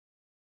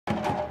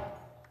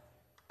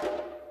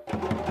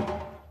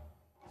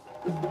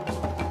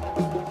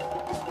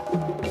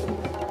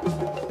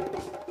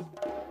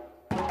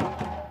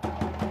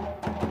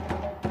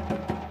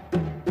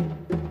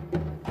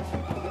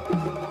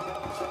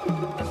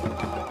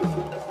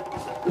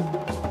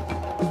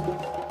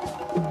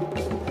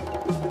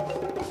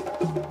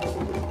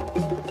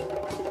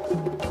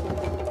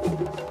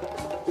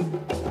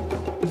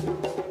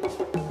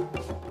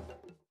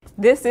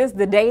This is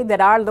the day that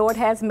our Lord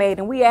has made,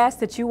 and we ask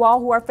that you all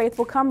who are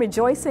faithful come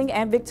rejoicing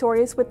and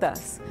victorious with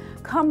us.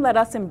 Come, let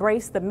us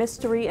embrace the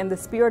mystery and the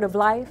spirit of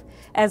life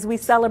as we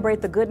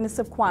celebrate the goodness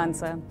of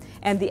Kwanzaa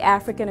and the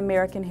African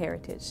American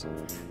heritage.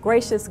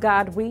 Gracious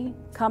God, we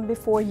come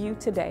before you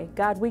today.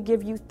 God, we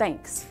give you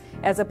thanks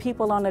as a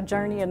people on a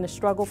journey in the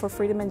struggle for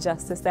freedom and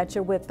justice that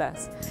you're with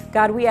us.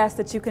 God, we ask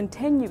that you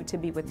continue to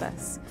be with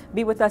us.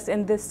 Be with us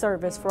in this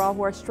service for all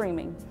who are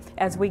streaming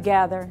as we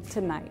gather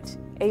tonight.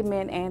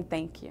 Amen and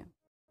thank you.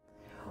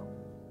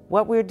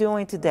 What we're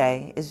doing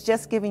today is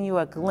just giving you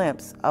a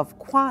glimpse of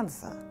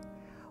Kwanzaa.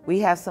 We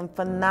have some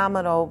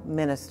phenomenal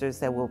ministers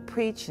that will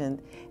preach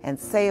and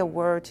say a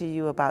word to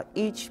you about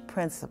each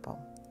principle.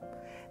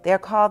 They're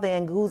called the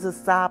Nguzo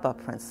Saba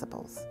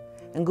principles.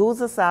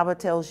 Nguzo Saba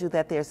tells you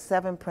that there's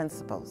 7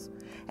 principles.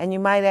 And you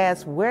might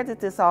ask, where did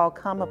this all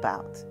come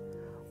about?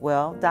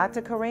 Well,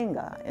 Dr.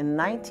 Karinga in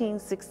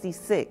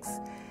 1966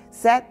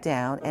 sat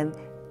down and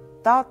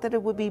thought that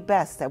it would be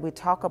best that we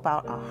talk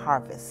about a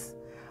harvest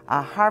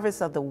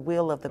of the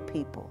will of the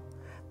people,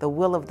 the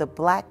will of the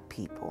Black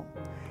people,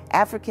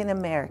 African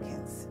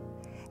Americans.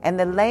 And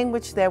the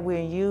language that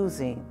we're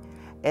using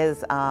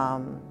is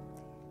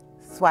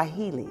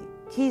Swahili,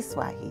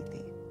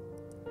 Kiswahili.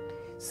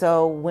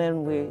 So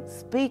when we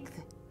speak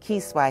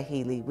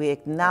Kiswahili, we're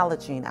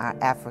acknowledging our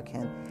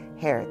African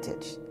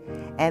heritage.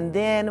 And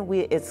then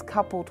it's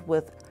coupled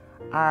with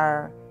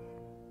our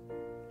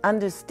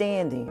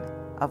understanding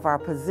of our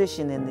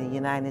position in the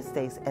United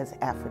States as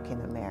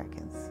African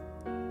Americans.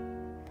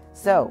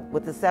 So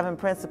with the 7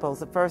 principles,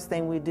 the first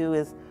thing we do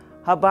is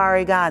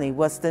Habari Gani,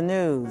 what's the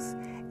news?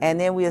 And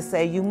then we'll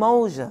say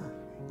Umoja,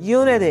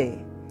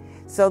 unity.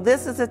 So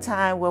this is a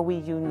time where we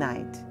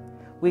unite.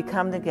 We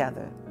come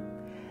together.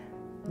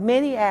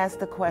 Many ask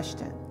the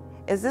question,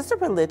 is this a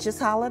religious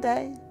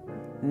holiday?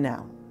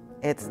 No,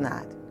 it's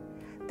not.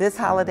 This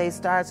holiday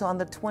starts on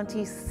the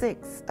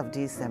 26th of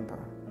December,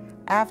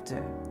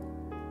 after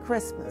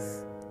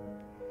Christmas.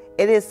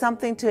 It is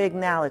something to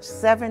acknowledge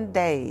 7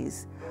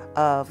 days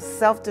of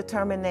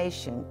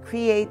self-determination,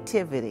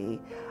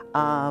 creativity,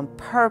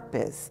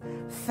 purpose,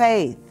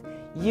 faith,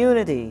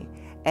 unity,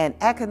 and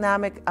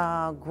economic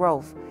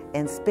growth,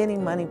 and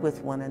spending money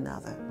with one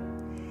another.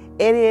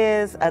 It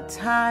is a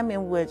time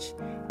in which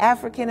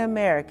African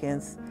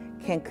Americans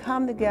can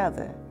come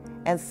together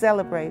and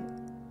celebrate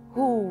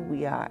who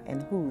we are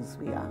and whose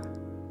we are.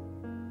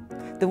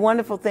 The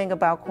wonderful thing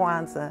about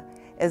Kwanzaa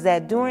is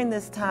that during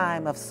this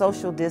time of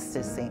social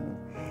distancing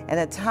and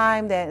a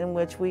time in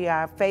which we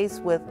are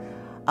faced with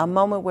a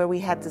moment where we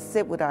have to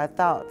sit with our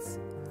thoughts,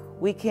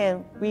 we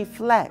can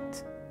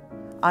reflect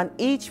on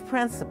each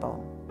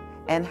principle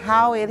and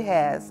how it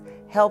has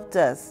helped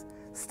us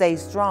stay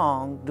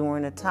strong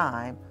during a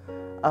time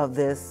of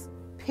this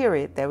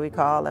period that we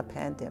call a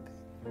pandemic.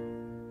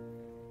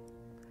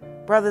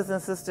 Brothers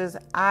and sisters,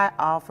 I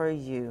offer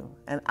you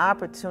an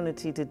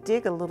opportunity to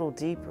dig a little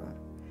deeper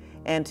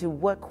into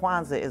what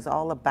Kwanzaa is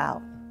all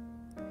about.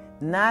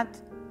 Not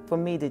for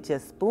me to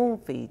just spoon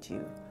feed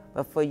you,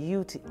 but for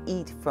you to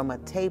eat from a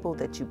table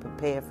that you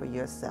prepare for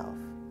yourself.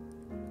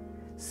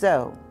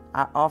 So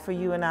I offer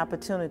you an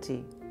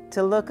opportunity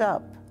to look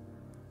up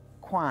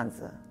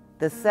Kwanzaa,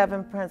 the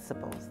 7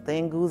 principles, the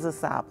Nguzo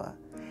Saba,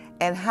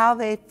 and how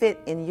they fit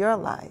in your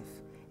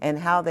life and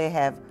how they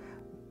have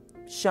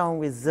shown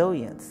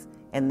resilience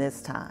in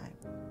this time.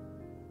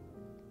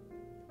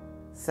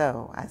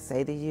 So I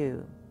say to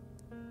you,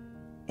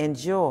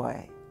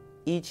 enjoy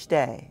each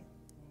day,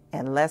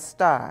 and let's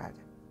start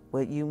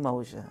with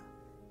Umoja,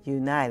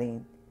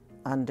 uniting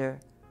under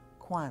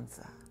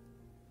Kwanzaa.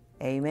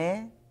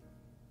 Amen.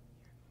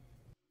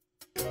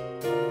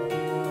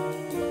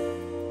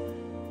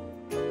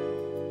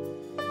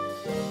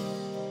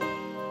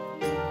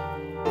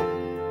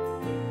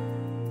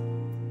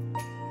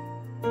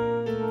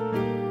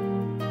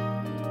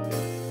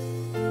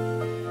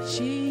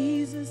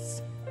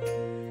 Jesus,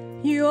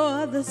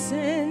 you're the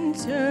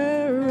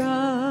center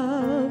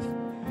of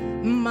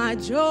my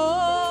joy.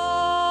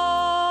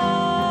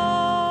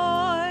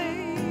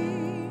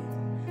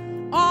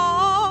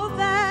 All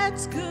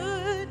that's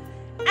good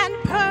and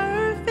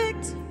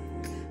perfect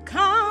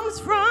comes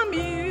from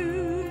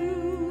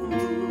you.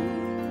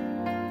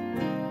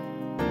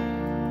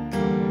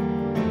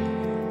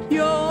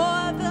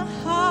 You're the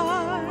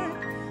heart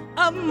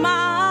of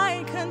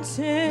my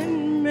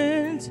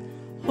contentment,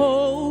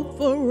 hope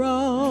for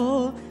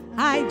all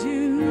I do.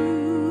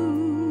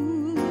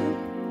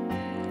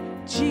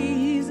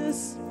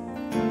 Jesus,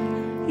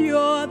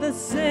 you're the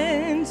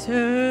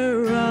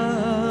center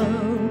of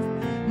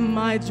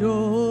my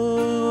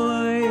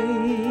joy.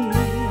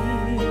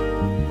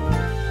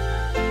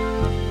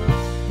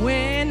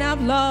 When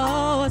I've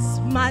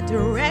lost my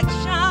direction,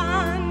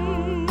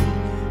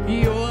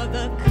 you're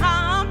the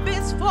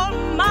compass for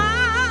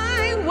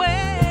my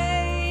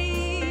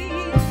way.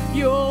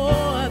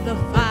 You're the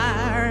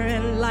fire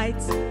and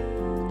light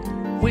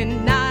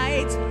when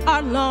nights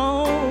are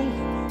long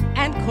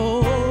and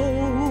cold.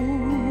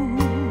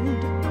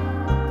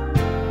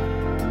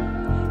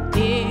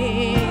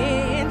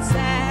 In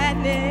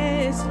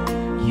sadness,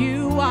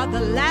 the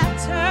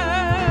laughter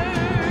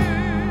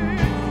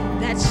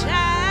that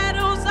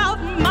shadows of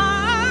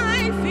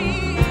my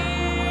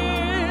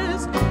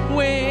fears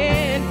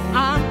when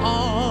I'm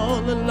all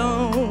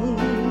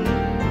alone.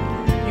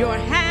 Your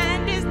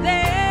hand is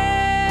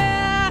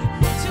there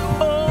to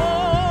hold.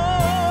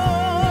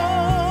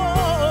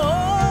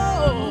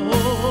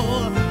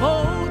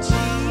 Oh,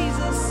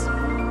 Jesus,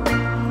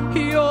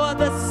 you're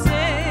the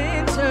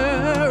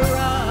center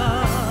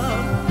of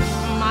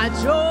my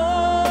joy.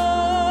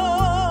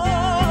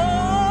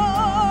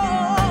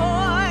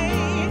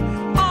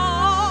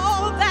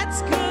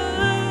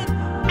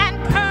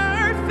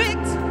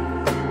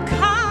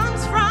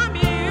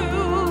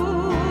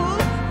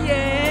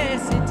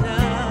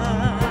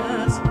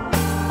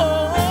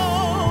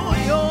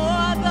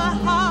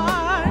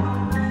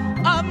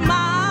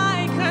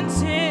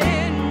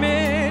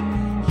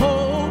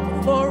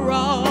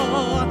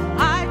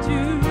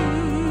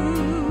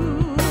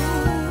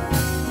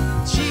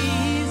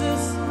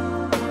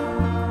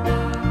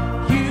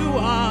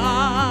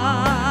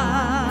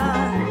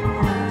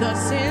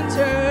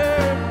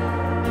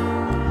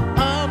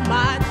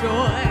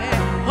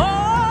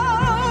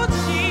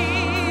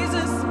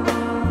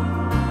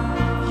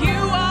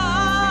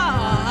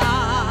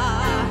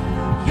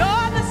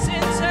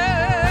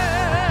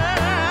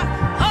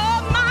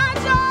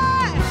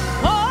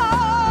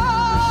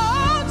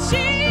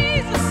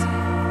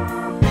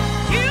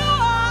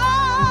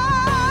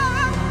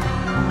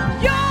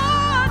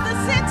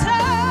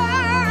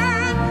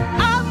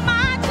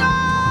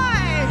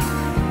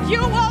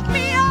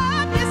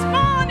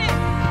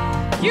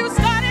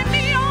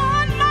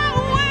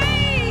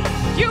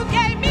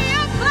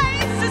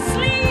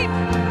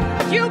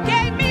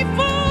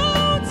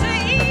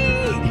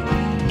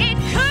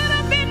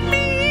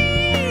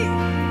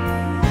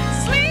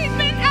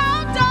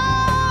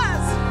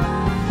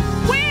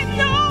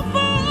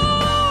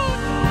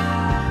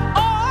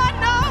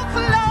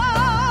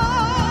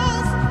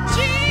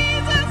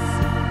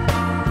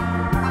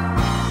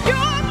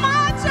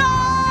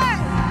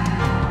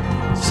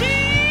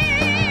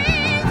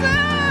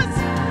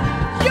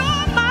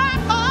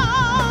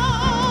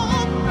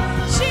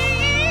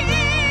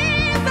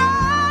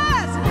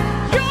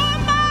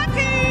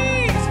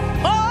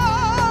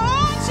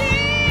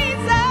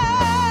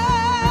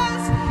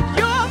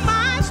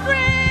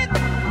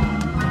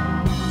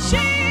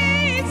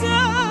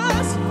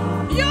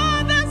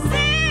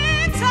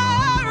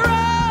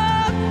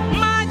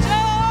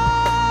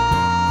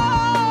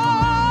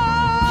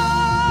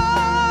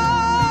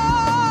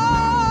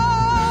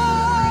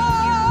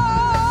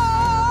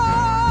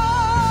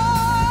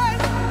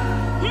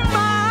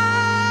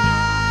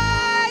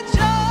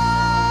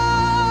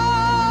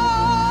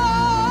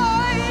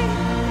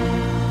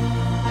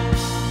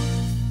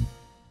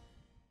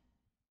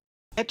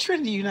 At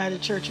Trinity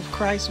United Church of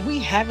Christ, we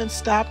haven't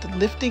stopped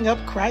lifting up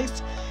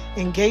Christ,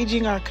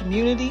 engaging our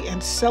community,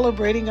 and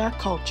celebrating our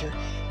culture,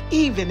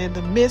 even in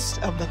the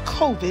midst of the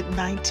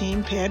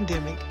COVID-19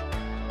 pandemic.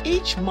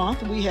 Each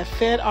month, we have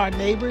fed our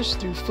neighbors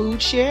through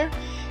Food Share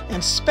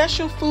and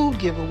special food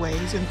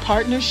giveaways in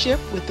partnership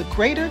with the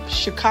Greater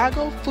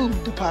Chicago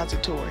Food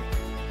Depository.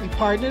 We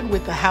partnered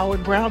with the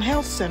Howard Brown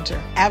Health Center,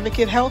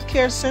 Advocate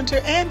Healthcare Center,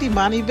 and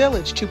Imani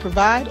Village to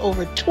provide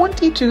over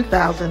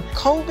 22,000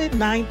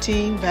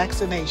 COVID-19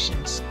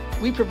 vaccinations.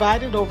 We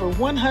provided over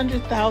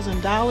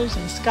 $100,000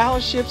 in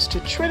scholarships to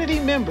Trinity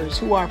members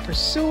who are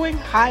pursuing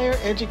higher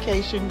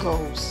education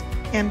goals.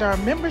 And our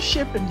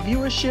membership and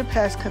viewership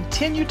has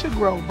continued to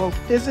grow both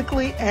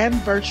physically and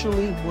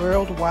virtually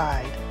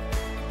worldwide.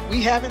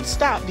 We haven't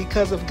stopped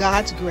because of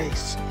God's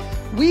grace.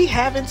 We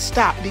haven't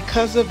stopped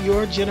because of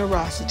your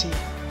generosity.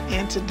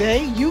 And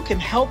today you can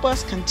help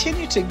us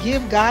continue to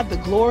give God the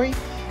glory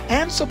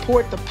and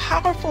support the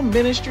powerful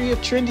ministry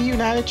of Trinity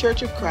United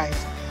Church of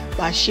Christ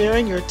by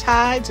sharing your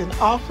tithes and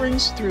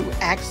offerings through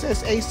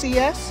Access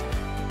ACS,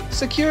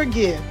 Secure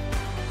Give,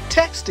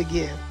 Text to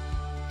Give,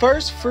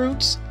 First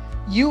Fruits,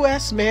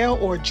 U.S. Mail,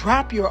 or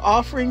drop your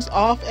offerings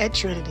off at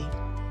Trinity,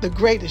 the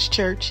greatest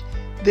church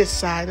this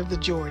side of the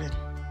Jordan.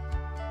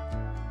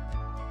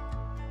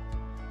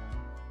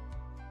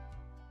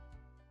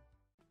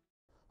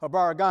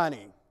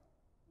 Habaragani.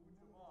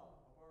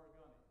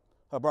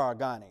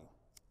 Habaragani.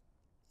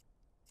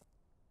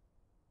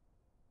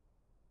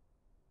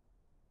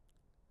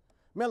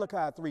 Malachi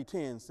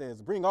 3:10 says,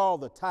 bring all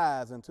the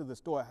tithes into the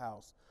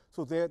storehouse,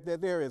 so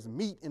that there is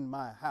meat in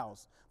my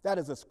house. That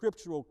is a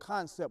scriptural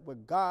concept where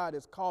God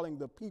is calling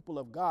the people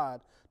of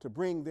God to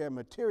bring their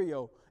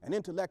material and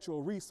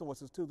intellectual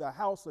resources to the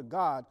house of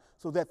God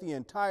so that the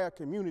entire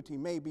community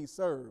may be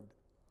served.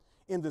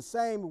 In the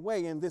same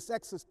way, in this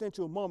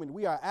existential moment,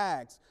 we are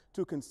asked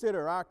to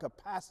consider our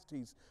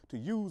capacities to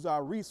use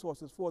our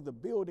resources for the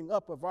building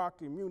up of our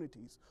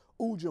communities.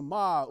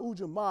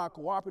 Ujamaa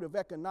Cooperative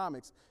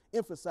Economics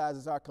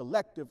emphasizes our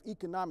collective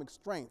economic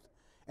strength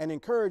and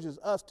encourages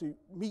us to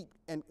meet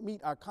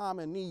our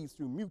common needs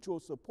through mutual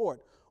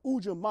support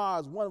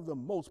Ujamaa is one of the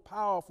most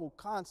powerful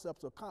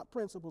concepts or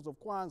principles of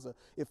Kwanzaa.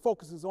 It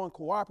focuses on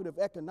cooperative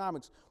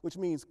economics, which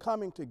means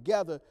coming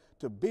together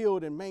to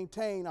build and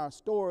maintain our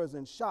stores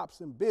and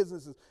shops and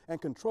businesses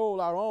and control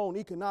our own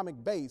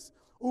economic base.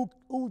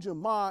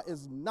 Ujamaa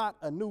is not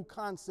a new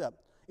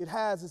concept. It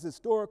has its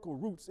historical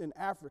roots in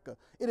Africa.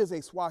 It is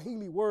a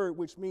Swahili word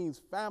which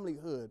means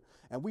familyhood,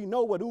 and we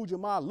know what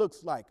Ujamaa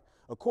looks like.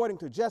 According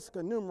to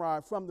Jessica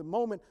Nimrod, from the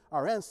moment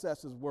our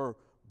ancestors were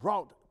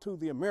brought to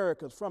the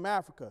Americas from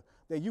Africa,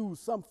 they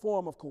used some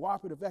form of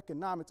cooperative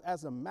economics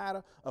as a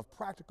matter of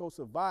practical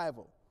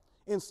survival.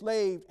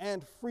 Enslaved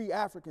and free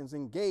Africans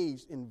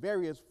engaged in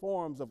various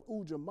forms of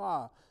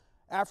Ujamaa.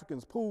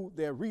 Africans pooled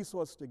their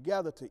resources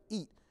together to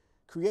eat,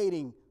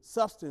 creating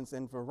substance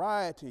and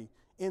variety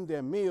in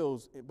their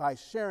meals by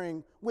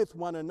sharing with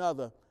one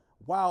another.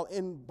 While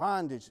in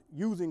bondage,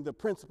 using the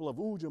principle of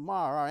Ujamaa,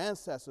 our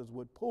ancestors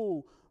would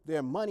pool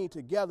their money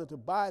together to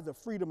buy the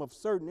freedom of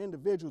certain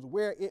individuals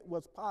where it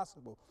was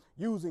possible,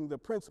 using the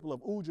principle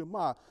of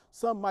Ujamaa.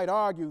 Some might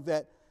argue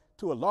that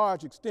to a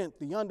large extent,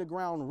 the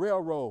Underground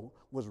Railroad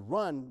was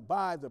run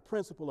by the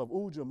principle of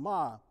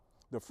Ujamaa.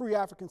 The Free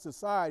African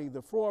Society,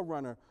 the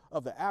forerunner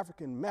of the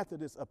African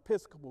Methodist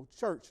Episcopal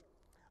Church,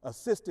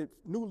 assisted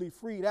newly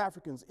freed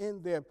Africans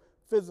in their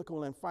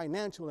physical and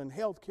financial and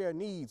healthcare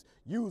needs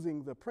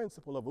using the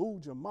principle of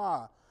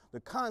Ujamaa.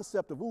 The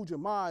concept of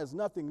Ujamaa is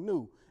nothing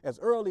new. As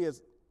early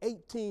as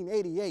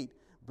 1888,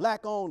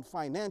 black-owned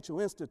financial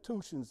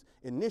institutions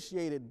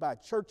initiated by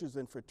churches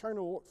and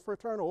fraternal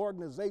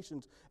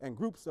organizations and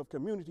groups of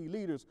community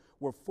leaders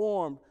were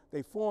formed.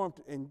 They formed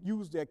and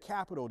used their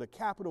capital, the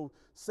Capital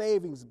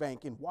Savings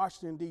Bank in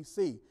Washington,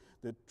 D.C.,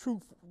 the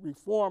Truth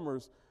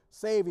Reformers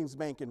Savings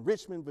Bank in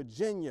Richmond,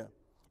 Virginia,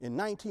 in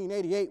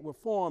 1988 were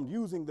formed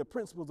using the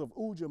principles of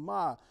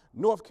Ujamaa.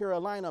 North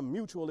Carolina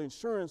Mutual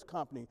Insurance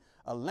Company,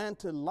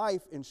 Atlanta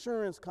Life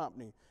Insurance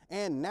Company,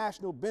 and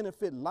National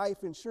Benefit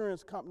Life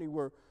Insurance Company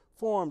were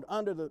formed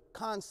under the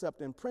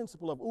concept and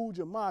principle of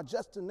Ujamaa,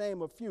 just to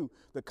name a few.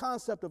 The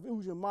concept of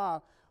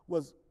Ujamaa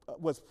was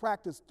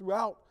practiced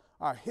throughout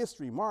our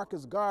history.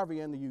 Marcus Garvey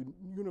and the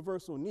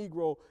Universal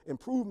Negro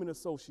Improvement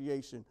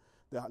Association,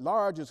 the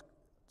largest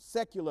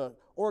secular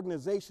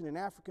organization in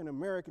African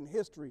American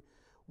history,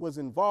 was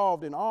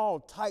involved in all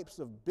types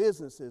of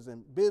businesses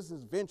and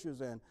business ventures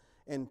and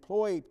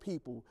employed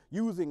people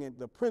using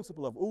the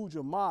principle of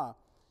Ujamaa.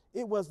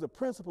 It was the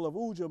principle of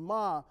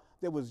Ujamaa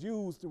that was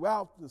used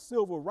throughout the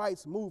civil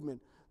rights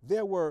movement.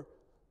 There were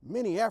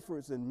many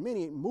efforts and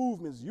many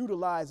movements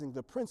utilizing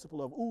the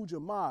principle of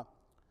Ujamaa.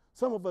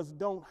 Some of us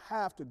don't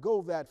have to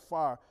go that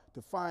far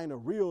to find a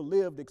real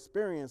lived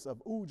experience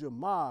of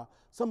Ujamaa.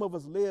 Some of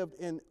us lived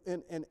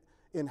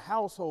in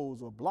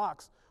households or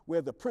blocks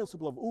where the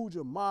principle of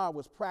Ujamaa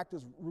was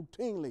practiced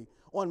routinely.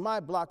 On my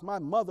block, my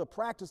mother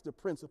practiced the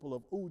principle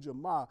of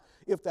Ujamaa.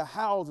 If the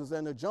Houses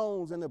and the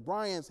Jones and the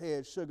Bryants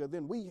had sugar,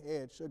 then we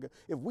had sugar.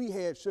 If we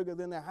had sugar,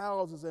 then the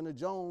Houses and the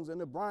Jones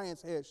and the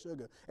Bryants had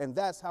sugar. And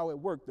that's how it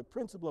worked. The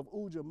principle of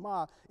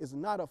Ujamaa is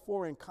not a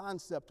foreign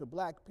concept to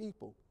black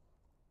people.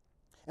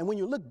 And when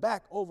you look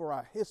back over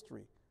our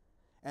history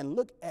and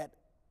look at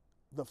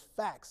the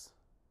facts,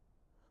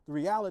 the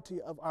reality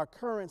of our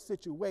current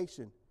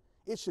situation,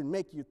 it should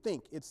make you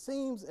think. It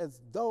seems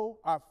as though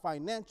our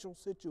financial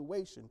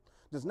situation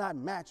does not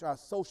match our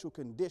social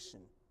condition.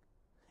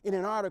 In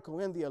an article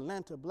in the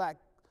Atlanta Black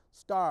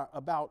Star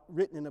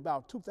written in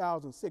about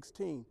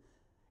 2016,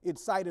 it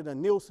cited a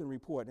Nielsen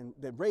report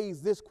that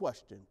raised this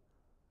question.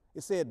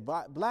 It said,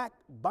 black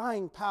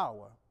buying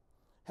power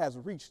has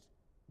reached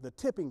the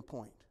tipping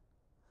point,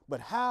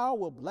 but how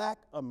will black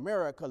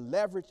America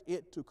leverage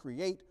it to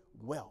create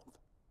wealth?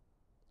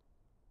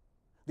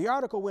 The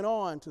article went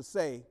on to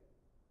say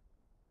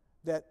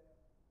that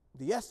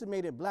the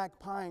estimated black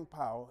buying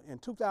power in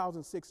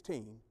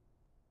 2016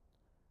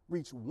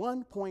 reached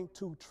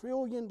 $1.2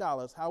 trillion.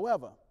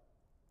 However,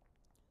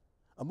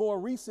 a more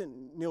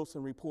recent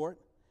Nielsen report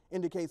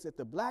indicates that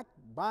the black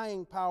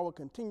buying power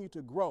continued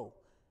to grow.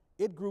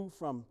 It grew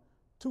from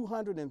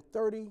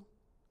 $230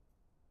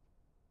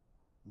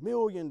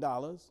 million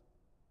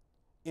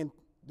in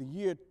the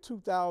year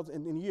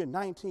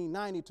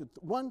 1990 to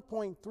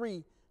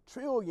 $1.3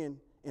 trillion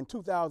in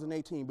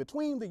 2018.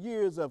 Between the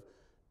years of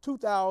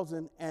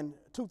 2000 and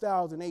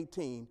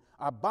 2018,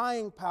 our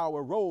buying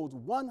power rose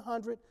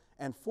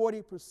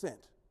 140%,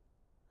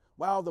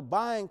 while the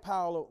buying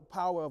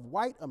power of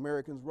white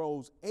Americans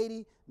rose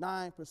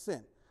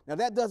 89%. Now,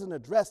 that doesn't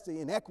address the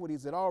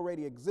inequities that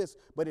already exist,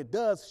 but it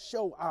does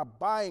show our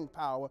buying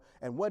power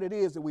and what it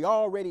is that we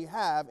already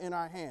have in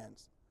our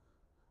hands.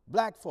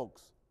 Black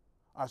folks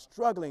are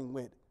struggling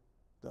with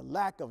the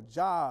lack of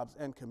jobs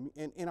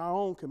in our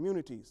own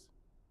communities,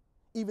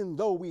 even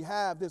though we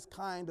have this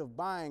kind of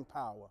buying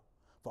power.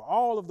 For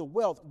all of the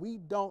wealth, we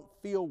don't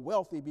feel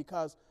wealthy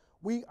because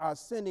we are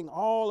sending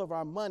all of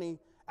our money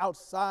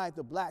outside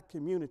the black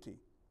community.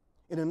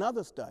 In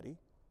another study,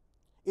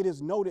 it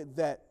is noted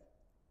that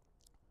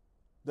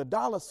the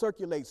dollar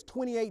circulates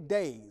 28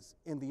 days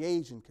in the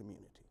Asian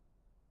community,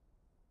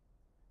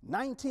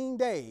 19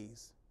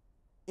 days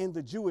in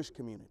the Jewish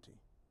community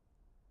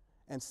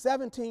and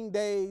 17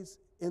 days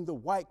in the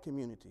white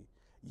community.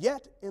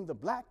 Yet in the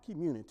black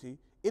community,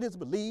 it is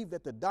believed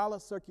that the dollar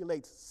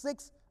circulates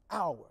 6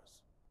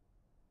 hours.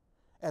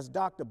 As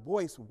Dr.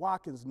 Boyce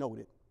Watkins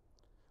noted,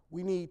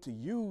 we need to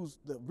use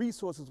the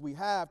resources we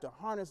have to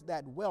harness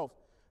that wealth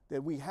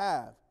that we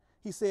have.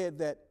 He said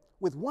that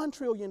with $1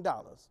 trillion,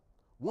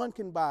 one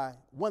can buy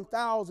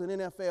 1,000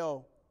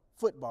 NFL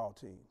football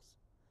teams,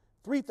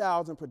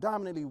 3,000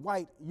 predominantly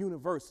white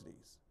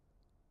universities,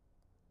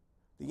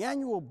 the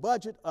annual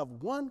budget of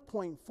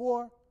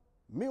 1.4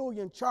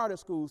 million charter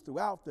schools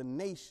throughout the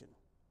nation.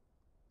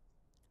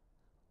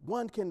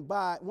 One can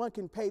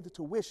pay the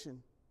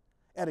tuition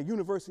at a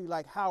university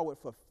like Howard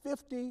for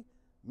 50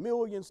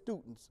 million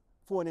students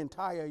for an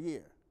entire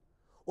year,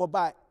 or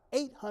buy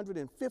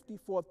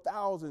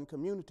 854,000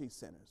 community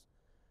centers.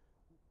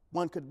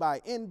 One could buy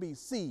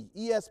NBC,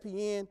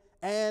 ESPN,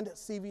 and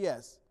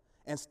CBS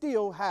and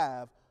still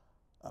have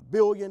 $1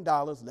 billion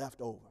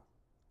left over.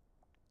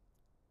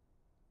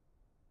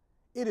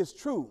 It is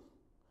true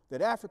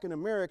that African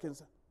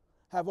Americans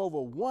have over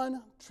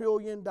 $1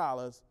 trillion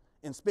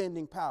in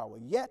spending power.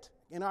 Yet,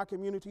 in our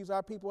communities,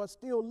 our people are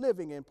still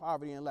living in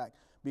poverty and lack.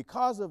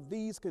 Because of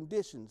these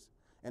conditions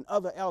and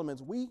other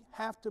elements, we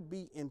have to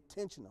be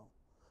intentional.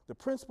 The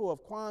principle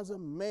of Kwanzaa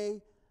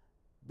may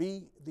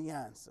be the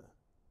answer.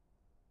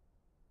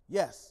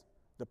 Yes,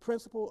 the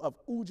principle of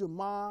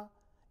Ujamaa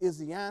is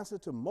the answer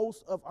to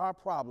most of our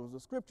problems. The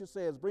scripture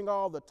says, bring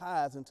all the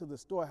tithes into the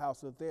storehouse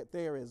so that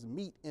there is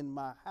meat in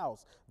my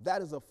house.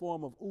 That is a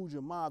form of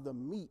Ujamaa. The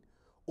meat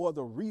or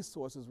the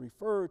resources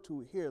referred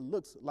to here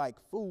looks like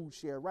food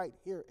share right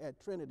here at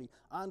Trinity,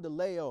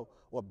 Andaleo,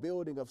 or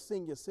building of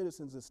senior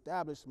citizens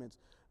establishments,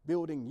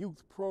 building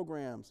youth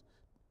programs,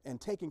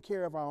 and taking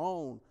care of our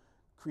own,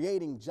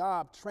 creating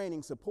job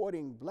training,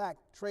 supporting black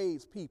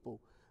tradespeople.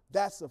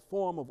 That's a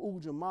form of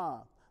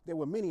Ujamaa. There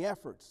were many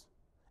efforts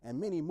and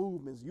many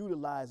movements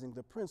utilizing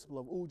the principle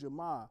of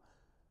Ujamaa.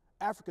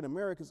 African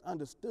Americans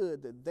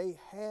understood that they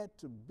had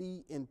to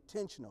be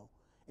intentional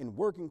in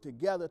working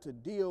together to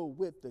deal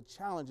with the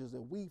challenges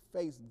that we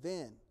faced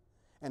then.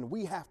 And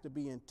we have to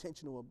be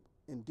intentional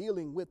in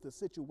dealing with the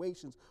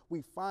situations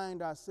we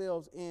find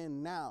ourselves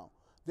in now.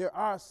 There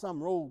are some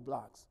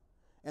roadblocks,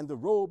 and the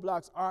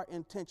roadblocks are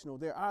intentional.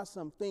 There are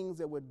some things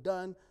that were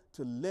done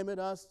to limit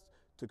us,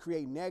 to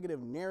create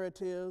negative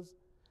narratives,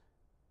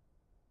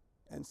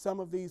 and some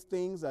of these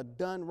things are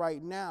done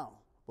right now.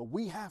 But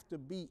we have to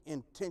be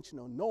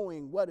intentional,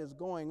 knowing what is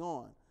going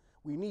on.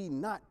 We need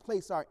not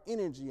place our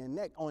energy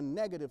on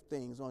negative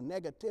things, on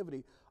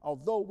negativity.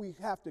 Although we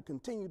have to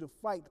continue to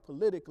fight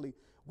politically,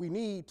 we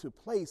need to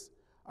place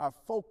our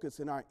focus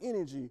and our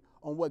energy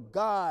on what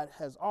God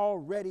has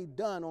already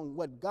done, on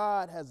what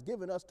God has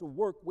given us to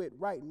work with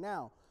right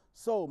now.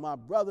 So, my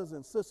brothers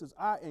and sisters,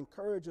 I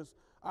encourage us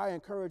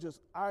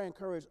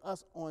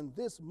on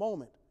this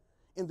moment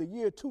in the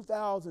year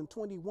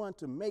 2021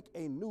 to make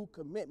a new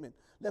commitment.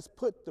 Let's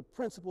put the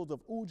principles of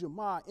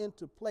Ujamaa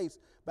into place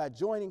by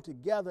joining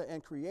together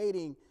and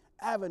creating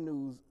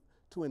avenues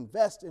to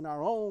invest in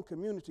our own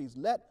communities.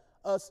 Let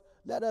us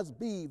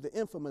be the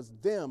infamous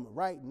them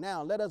right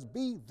now. Let us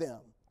be them.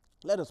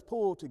 Let us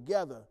pull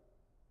together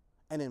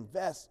and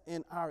invest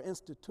in our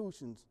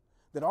institutions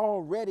that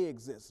already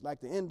exist, like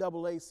the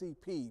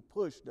NAACP,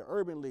 PUSH, the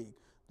Urban League,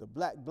 the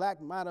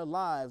Black Matter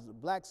Lives, the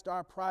Black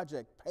Star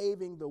Project,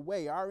 Paving the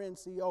Way,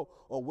 RNCO,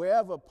 or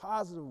wherever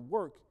positive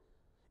work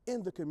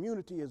in the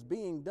community is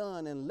being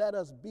done. And let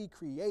us be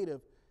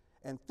creative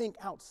and think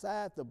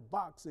outside the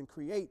box and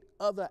create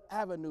other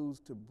avenues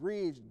to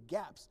bridge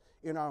gaps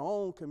in our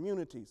own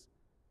communities.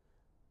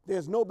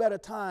 There's no better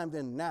time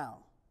than now.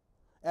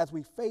 As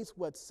we face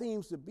what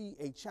seems to be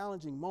a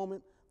challenging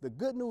moment, the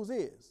good news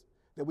is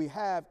that we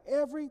have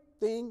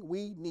everything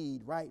we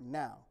need right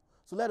now.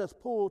 So let us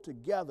pull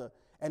together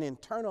and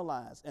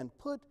internalize and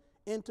put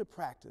into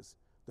practice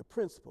the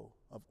principle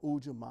of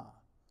Ujamaa.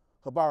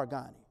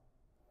 Habarigani.